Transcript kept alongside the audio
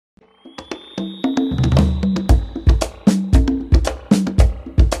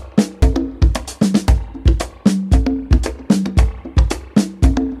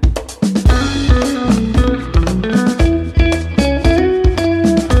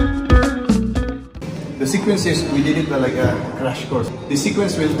sequence is, we did it like a crash course. The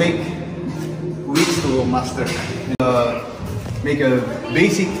sequence will take weeks to master. Make a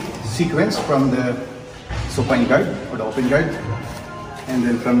basic sequence from the supine guard or the open guard, and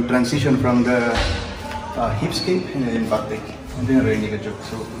then from transition from the hip escape and then back take, and then rear naked choke.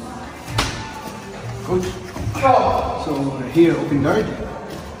 So good. So here open guard,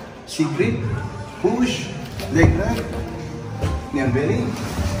 seat grip, push, leg drag, knee and belly,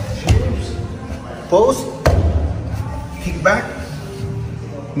 shapes, pose, kick back.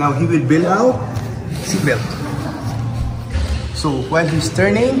 Now he will build out seat belt. So while he's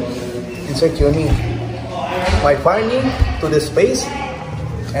turning, insert your knee by far knee to the space,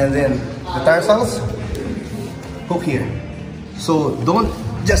 and then the tarsals hook here. So don't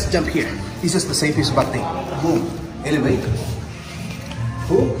just jump here. This is the safest back thing. Boom, elevate,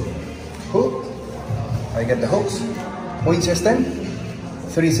 hook, hook. I get the hooks. Point system,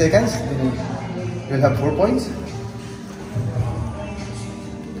 3 seconds. You'll have 4 points.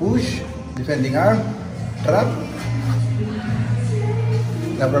 Push, defending arm, trap.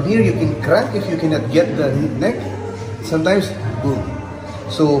 Now from here you can crank if you cannot get the neck. Sometimes, boom.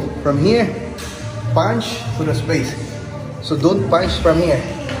 So from here, punch to the space. So don't punch from here.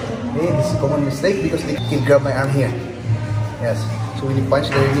 Okay, this is a common mistake because they can grab my arm here. Yes. So when you punch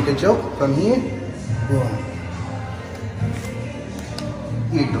the naked choke from here, boom.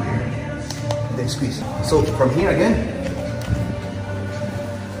 Here to here. Then squeeze. So from here again,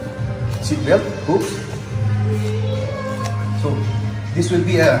 seat belt, hooks. So this will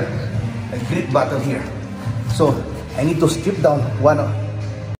be a grip battle here. So I need to strip down one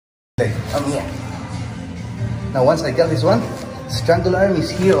leg from here. Now once I got this one, strangle arm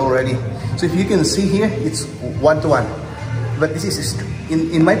is here already. So if you can see here, it's 1-to-1. But this is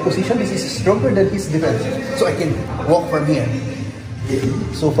in my position, this is stronger than his defense. So I can walk from here.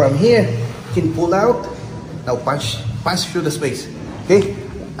 So from here, you can pull out. Now punch through the space. Okay,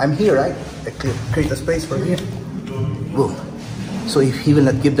 I'm here, right? I create a space from here. Boom. So if he will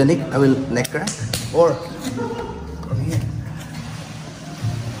not give the neck, I will neck crack or from here.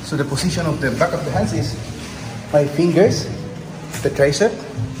 So the position of the back of the hands is my fingers, the tricep,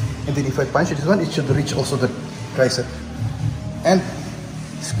 and then if I punch this one, it should reach also the tricep. And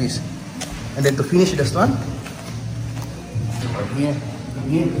squeeze. And then to finish this one, from here,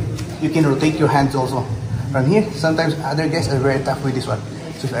 you can rotate your hands also. From here, sometimes other guys are very tough with this one.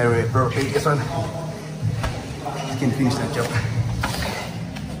 So if I rotate this one, you can finish that job.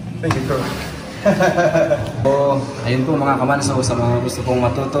 Thank you, Prof. So, ayun po mga kamanso, sa mga gusto pong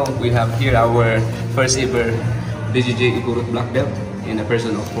matuto, we have here our first ever BJJ Igurut Black Belt in the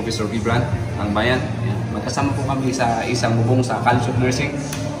person of Professor Gibran, ang bayan. Magkasama po kami sa isang bubong sa College of Nursing,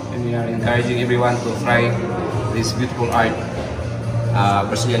 and we are encouraging everyone to try this beautiful art,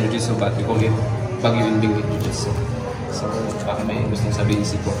 Brazilian Jiu-Jitsu, but we call it Baguio in Benguet Jiu-Jitsu. So, baka may gustong sabihin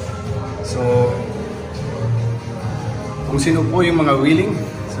si Prof. So, kung sino po yung mga willing,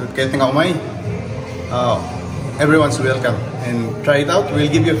 so kahit nga umay, everyone's welcome. And try it out.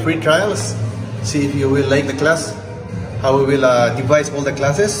 We'll give you free trials. See if you will like the class. How we will devise all the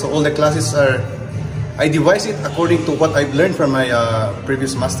classes. So all the classes are, I devise it according to what I've learned from my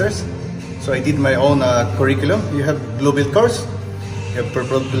previous masters. So I did my own curriculum. You have blue belt course, you have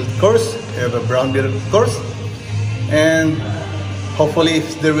purple belt course, you have a brown belt course, and hopefully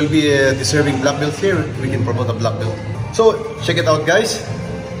if there will be a deserving black belt here, we can promote a black belt. So check it out, guys.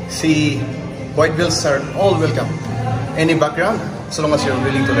 See, white belts are all welcome. Any background, so long as you're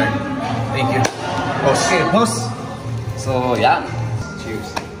willing to learn. Thank you. Okay, boss. So yeah,